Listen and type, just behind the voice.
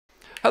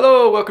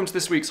Hello, welcome to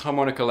this week's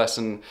harmonica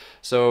lesson.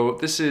 So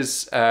this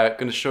is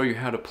going to show you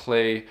how to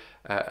play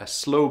a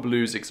slow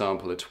blues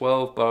example, a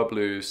 12-bar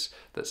blues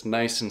that's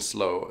nice and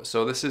slow.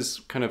 So this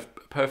is kind of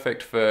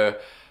perfect for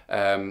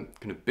kind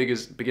of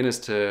beginners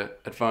to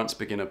advanced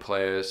beginner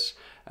players.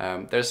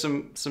 There's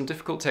some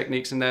difficult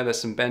techniques in there,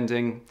 there's some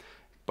bending,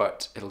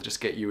 but it'll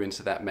just get you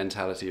into that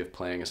mentality of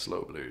playing a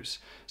slow blues.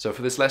 So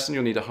for this lesson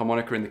you'll need a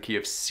harmonica in the key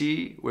of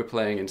C. We're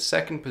playing in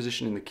second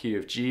position in the key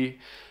of G.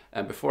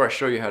 And before I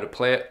show you how to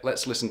play it,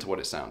 let's listen to what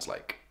it sounds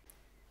like.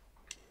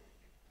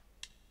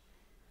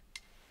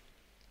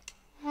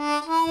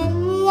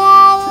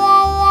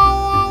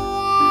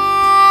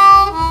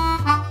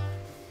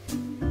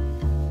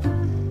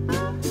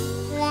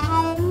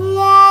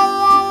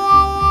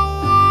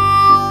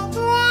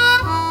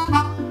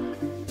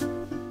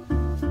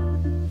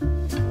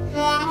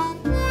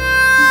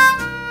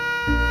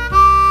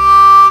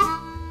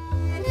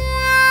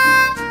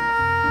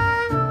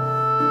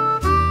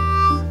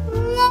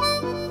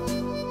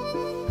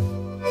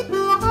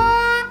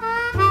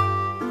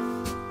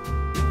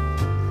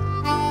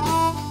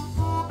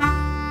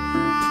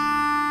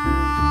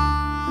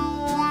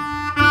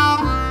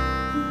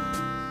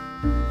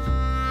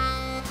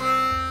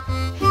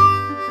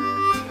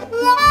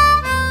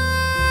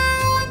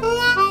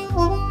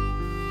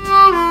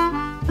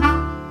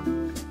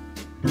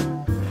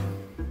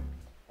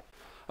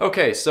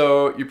 Okay,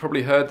 so you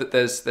probably heard that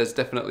there's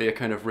definitely a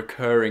kind of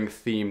recurring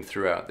theme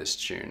throughout this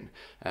tune,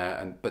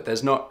 but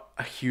there's not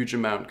a huge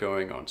amount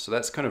going on. So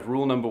that's kind of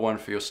rule number one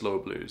for your slow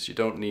blues. You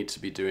don't need to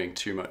be doing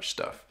too much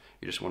stuff.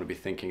 You just want to be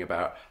thinking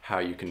about how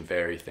you can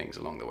vary things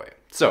along the way.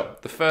 So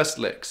the first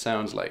lick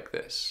sounds like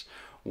this.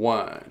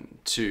 1,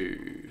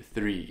 2,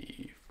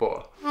 3,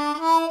 4.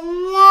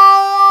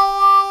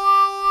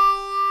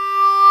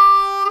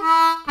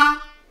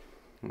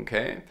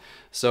 Okay,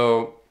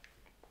 so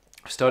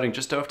starting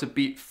just after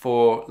beat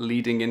 4,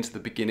 leading into the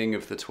beginning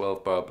of the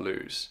 12-bar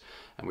blues.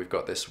 And we've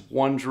got this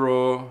 1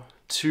 draw,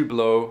 2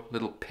 blow,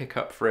 little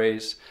pickup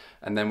phrase,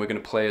 and then we're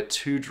going to play a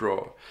 2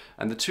 draw.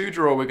 And the 2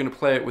 draw, we're going to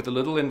play it with a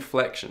little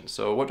inflection.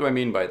 So what do I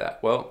mean by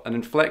that? Well, an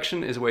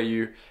inflection is where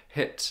you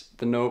hit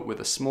the note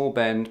with a small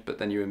bend, but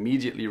then you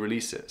immediately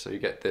release it. So you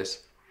get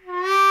this.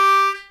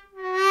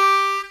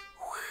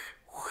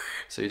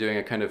 So you're doing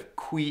a kind of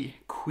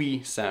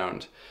qui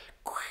sound,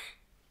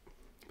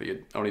 but you're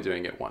only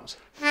doing it once.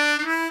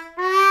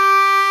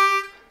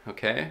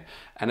 Okay,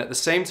 and at the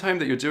same time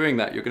that you're doing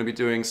that, you're going to be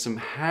doing some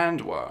hand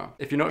wah.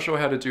 If you're not sure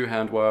how to do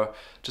hand wah,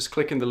 just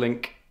click in the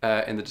link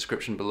in the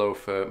description below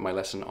for my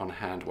lesson on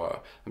hand wah.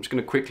 I'm just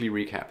going to quickly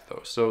recap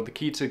though. So the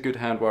key to good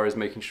hand wah is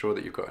making sure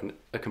that you've got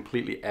a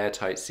completely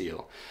airtight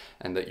seal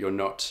and that you're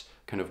not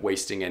kind of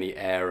wasting any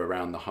air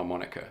around the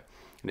harmonica.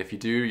 And if you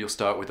do, you'll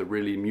start with a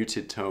really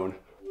muted tone.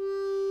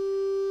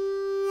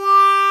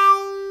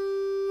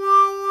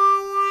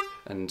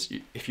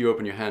 And if you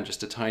open your hand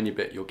just a tiny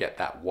bit, you'll get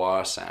that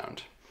wah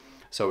sound.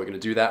 So we're going to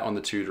do that on the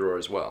 2 draw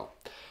as well.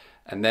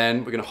 And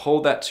then we're going to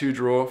hold that 2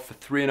 draw for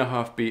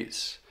 3.5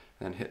 beats,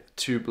 and then hit the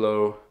 2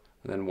 blow,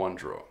 and then 1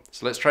 draw.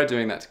 So let's try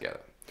doing that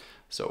together.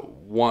 So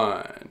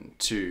 1,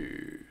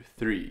 2,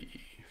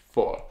 3,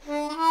 4.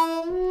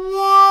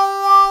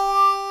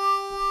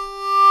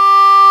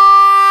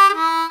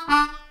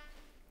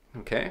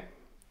 Okay.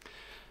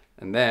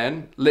 And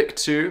then lick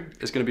 2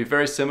 is going to be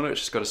very similar,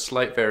 it's just got a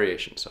slight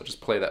variation. So I'll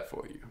just play that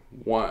for you.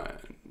 1,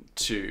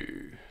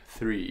 2,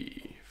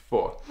 3,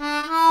 4.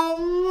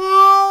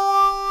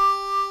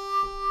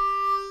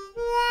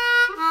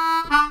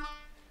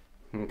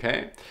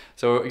 Okay,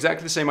 so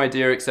exactly the same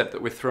idea except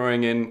that we're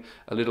throwing in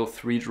a little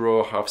 3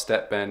 draw half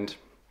step bend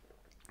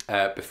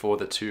before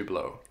the 2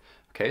 blow.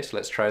 Okay, so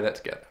let's try that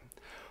together.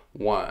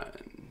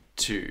 1,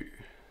 2,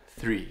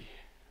 3,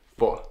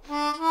 4.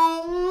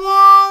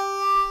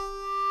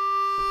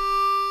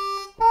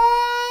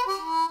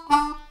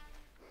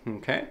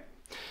 Okay,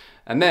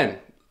 and then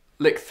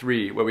lick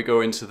 3 where we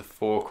go into the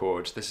 4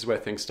 chord. This is where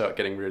things start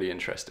getting really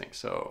interesting.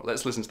 So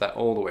let's listen to that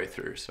all the way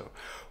through. So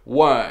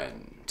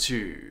 1,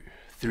 2,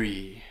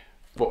 3,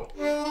 4.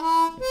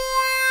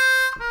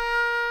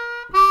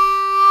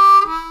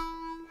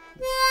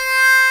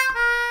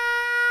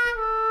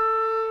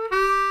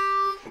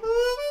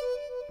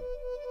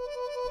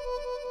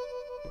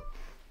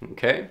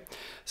 Okay,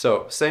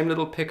 so same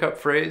little pickup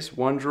phrase,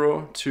 1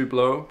 draw, 2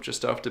 blow,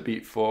 just after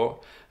beat 4.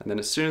 And then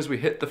as soon as we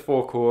hit the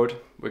 4 chord,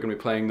 we're going to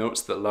be playing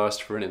notes that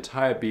last for an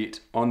entire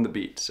beat on the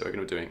beat. So we're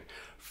going to be doing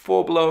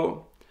 4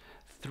 blow,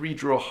 3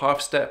 draw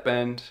half step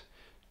bend,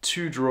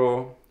 2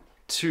 draw,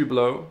 2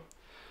 blow.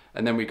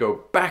 And then we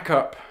go back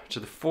up to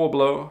the 4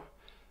 blow,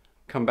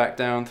 come back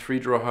down, 3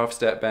 draw half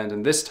step bend.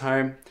 And this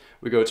time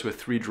we go to a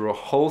 3 draw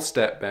whole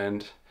step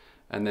bend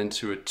and then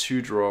to a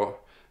 2 draw.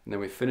 And then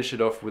we finish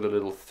it off with a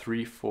little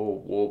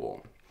 3/4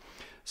 warble.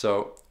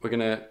 So we're going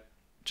to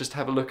just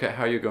have a look at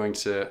how you're going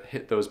to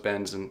hit those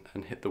bends and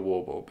hit the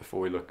warble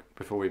before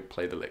we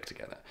play the lick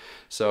together.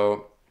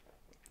 So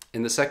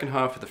In the second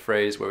half of the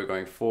phrase where we're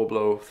going 4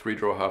 blow, 3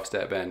 draw half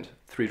step bend,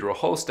 3 draw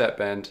whole step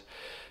bend,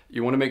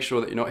 you want to make sure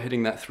that you're not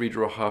hitting that 3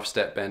 draw half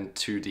step bend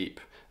too deep.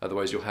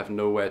 Otherwise you'll have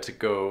nowhere to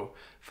go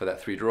for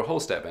that 3-draw whole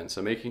step bend.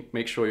 So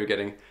make sure you're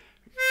getting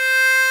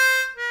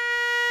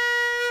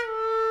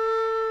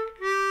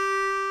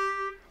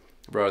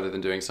rather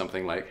than doing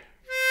something like,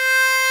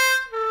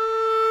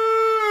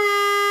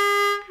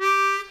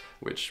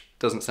 which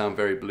doesn't sound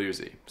very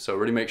bluesy. So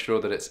really make sure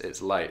that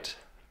it's light.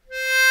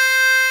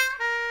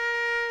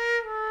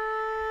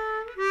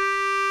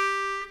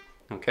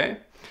 Okay,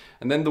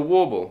 and then the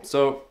warble.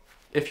 So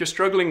if you're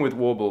struggling with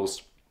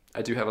warbles,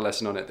 I do have a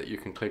lesson on it that you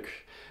can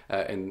click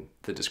in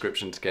the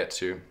description to get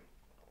to.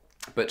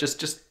 But just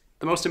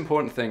the most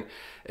important thing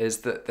is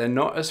that they're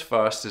not as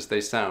fast as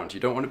they sound.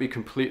 You don't want to be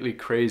completely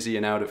crazy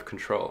and out of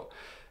control.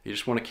 You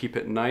just want to keep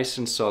it nice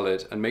and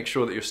solid and make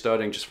sure that you're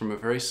starting just from a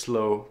very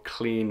slow,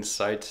 clean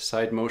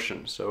side-to-side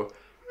motion. So,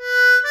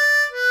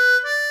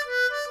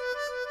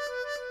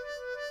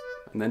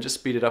 and then just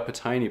speed it up a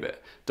tiny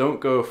bit. Don't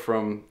go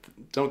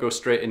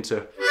straight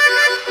into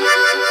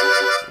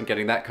and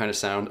getting that kind of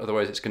sound,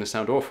 otherwise it's going to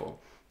sound awful.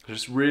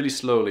 Just really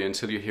slowly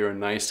until you hear a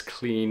nice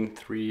clean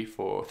 3,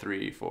 4,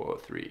 3, 4,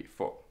 3,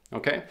 4.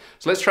 Okay?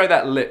 So let's try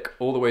that lick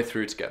all the way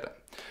through together.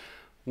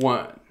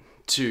 1,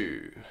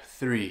 2,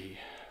 3,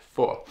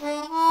 4.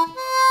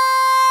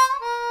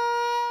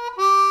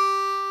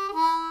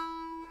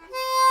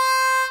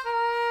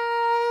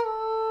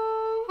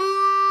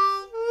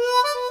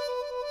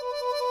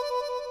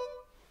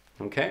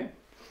 Okay?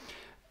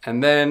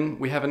 And then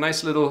we have a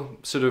nice little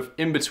sort of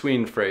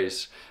in-between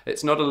phrase.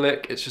 It's not a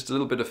lick, it's just a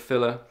little bit of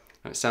filler.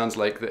 And it sounds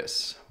like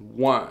this.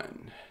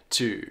 1,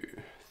 2,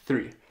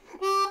 3.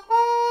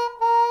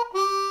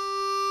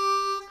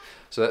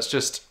 So that's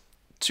just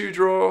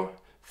 2-draw,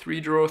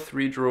 3-draw,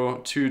 3-draw,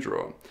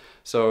 2-draw.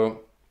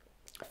 So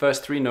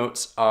first 3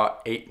 notes are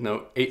eighth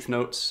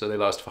notes, so they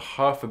last for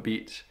half a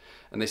beat,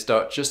 and they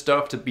start just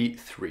after beat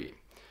 3.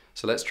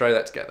 So let's try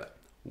that together.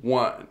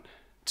 1,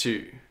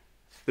 2,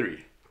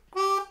 3.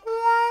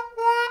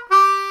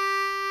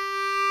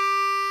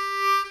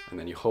 And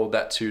then you hold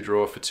that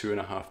 2-draw for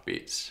 2.5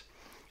 beats.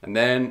 And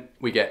then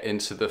we get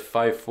into the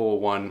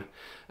 5-4-1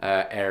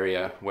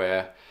 area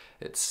where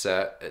it's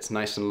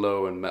nice and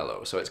low and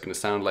mellow. So it's going to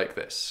sound like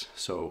this.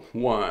 So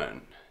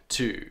 1,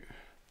 2,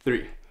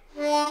 3.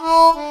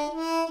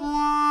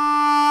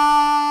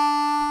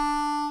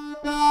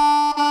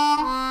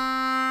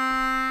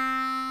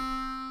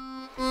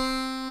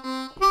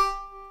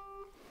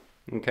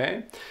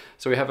 Okay,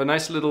 so we have a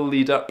nice little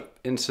lead up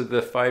into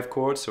the 5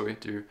 chord. So we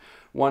do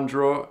 1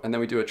 draw, and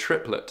then we do a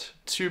triplet.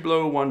 2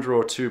 blow, 1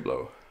 draw, 2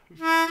 blow.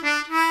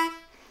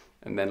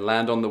 And then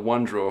land on the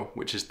 1 draw,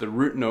 which is the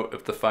root note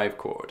of the 5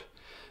 chord.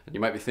 And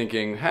you might be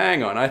thinking,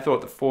 hang on, I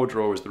thought the 4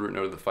 draw was the root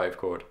note of the 5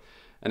 chord.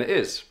 And it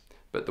is,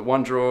 but the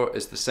 1 draw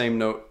is the same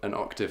note an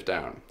octave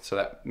down. So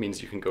that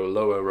means you can go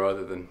lower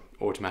rather than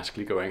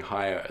automatically going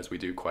higher, as we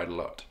do quite a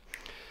lot.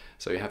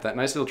 So you have that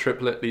nice little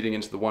triplet leading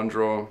into the 1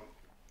 draw.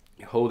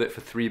 You hold it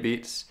for 3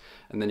 beats,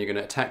 and then you're going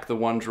to attack the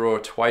 1 draw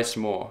twice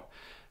more.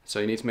 So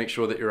you need to make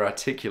sure that you're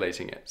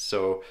articulating it.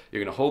 So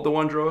you're going to hold the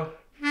 1 draw,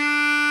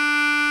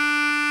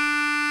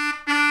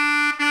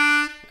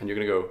 and you're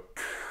going to go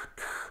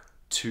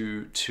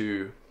 2,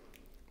 2.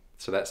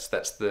 So that's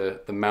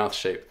the mouth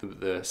shape,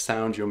 the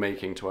sound you're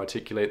making to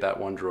articulate that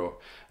 1 draw.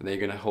 And then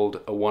you're going to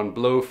hold a 1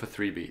 blow for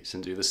 3 beats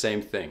and do the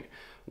same thing.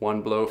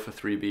 1 blow for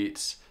 3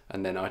 beats,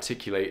 and then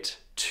articulate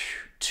 2,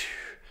 2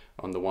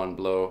 on the 1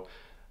 blow,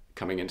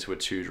 coming into a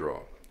 2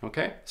 draw.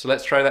 Okay, so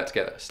let's try that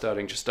together,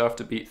 starting just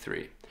after beat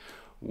 3.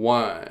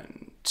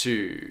 1,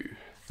 2,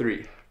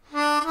 3.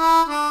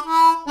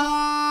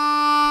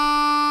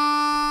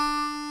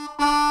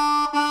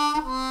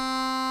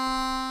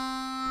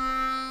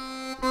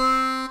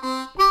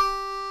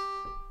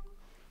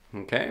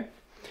 Okay,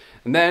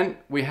 and then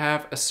we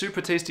have a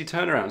super tasty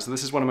turnaround. So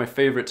this is one of my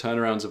favorite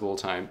turnarounds of all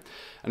time,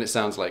 and it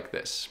sounds like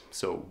this.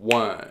 So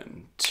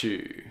 1,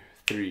 2,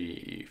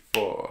 3,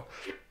 4.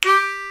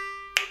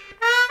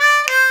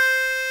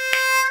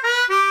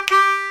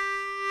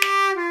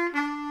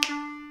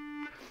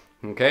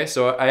 Okay,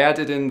 so I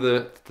added in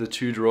the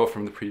 2 draw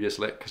from the previous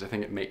lick because I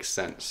think it makes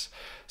sense.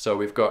 So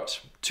we've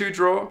got 2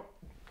 draw,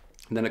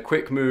 and then a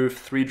quick move,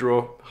 3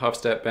 draw, half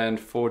step bend,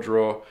 4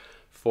 draw,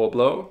 4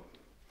 blow,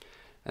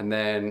 and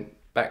then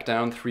back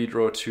down, 3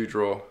 draw, 2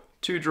 draw,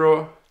 2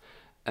 draw,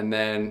 and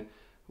then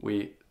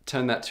we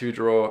turn that 2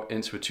 draw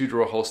into a 2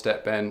 draw whole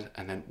step bend,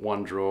 and then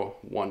 1 draw,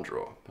 1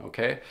 draw.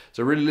 Okay,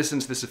 so really listen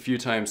to this a few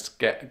times to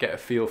get a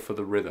feel for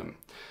the rhythm.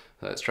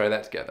 So let's try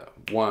that together.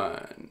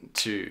 1,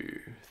 2,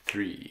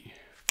 3,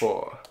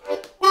 4.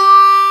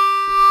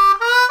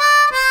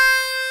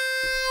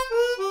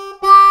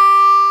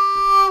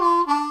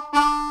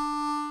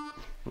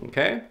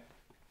 Okay,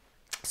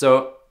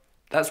 so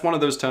that's one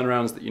of those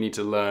turnarounds that you need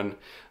to learn,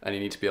 and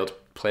you need to be able to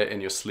play it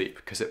in your sleep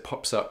because it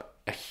pops up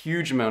a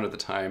huge amount of the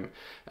time,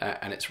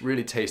 and it's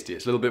really tasty.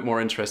 It's a little bit more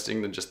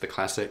interesting than just the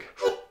classic,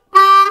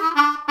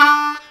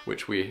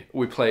 which we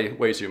play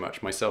way too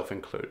much, myself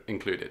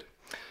included.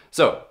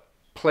 So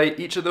play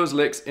each of those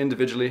licks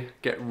individually,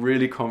 get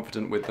really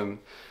confident with them,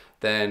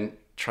 then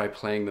try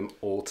playing them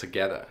all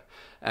together.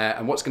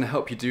 And what's going to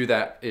help you do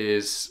that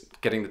is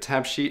getting the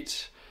tab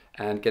sheet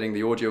and getting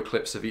the audio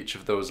clips of each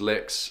of those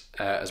licks,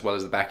 as well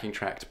as the backing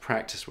track to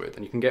practice with.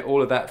 And you can get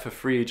all of that for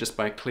free just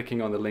by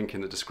clicking on the link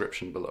in the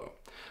description below.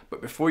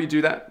 But before you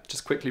do that,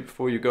 just quickly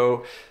before you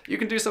go, you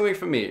can do something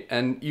for me,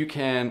 and you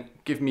can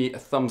give me a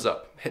thumbs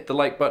up. Hit the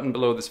like button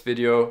below this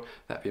video,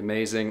 that'd be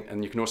amazing.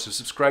 And you can also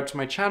subscribe to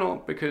my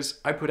channel because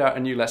I put out a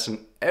new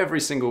lesson every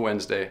single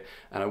Wednesday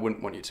and I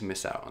wouldn't want you to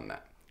miss out on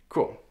that.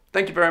 Cool.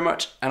 Thank you very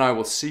much, and I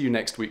will see you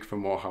next week for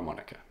more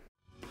harmonica.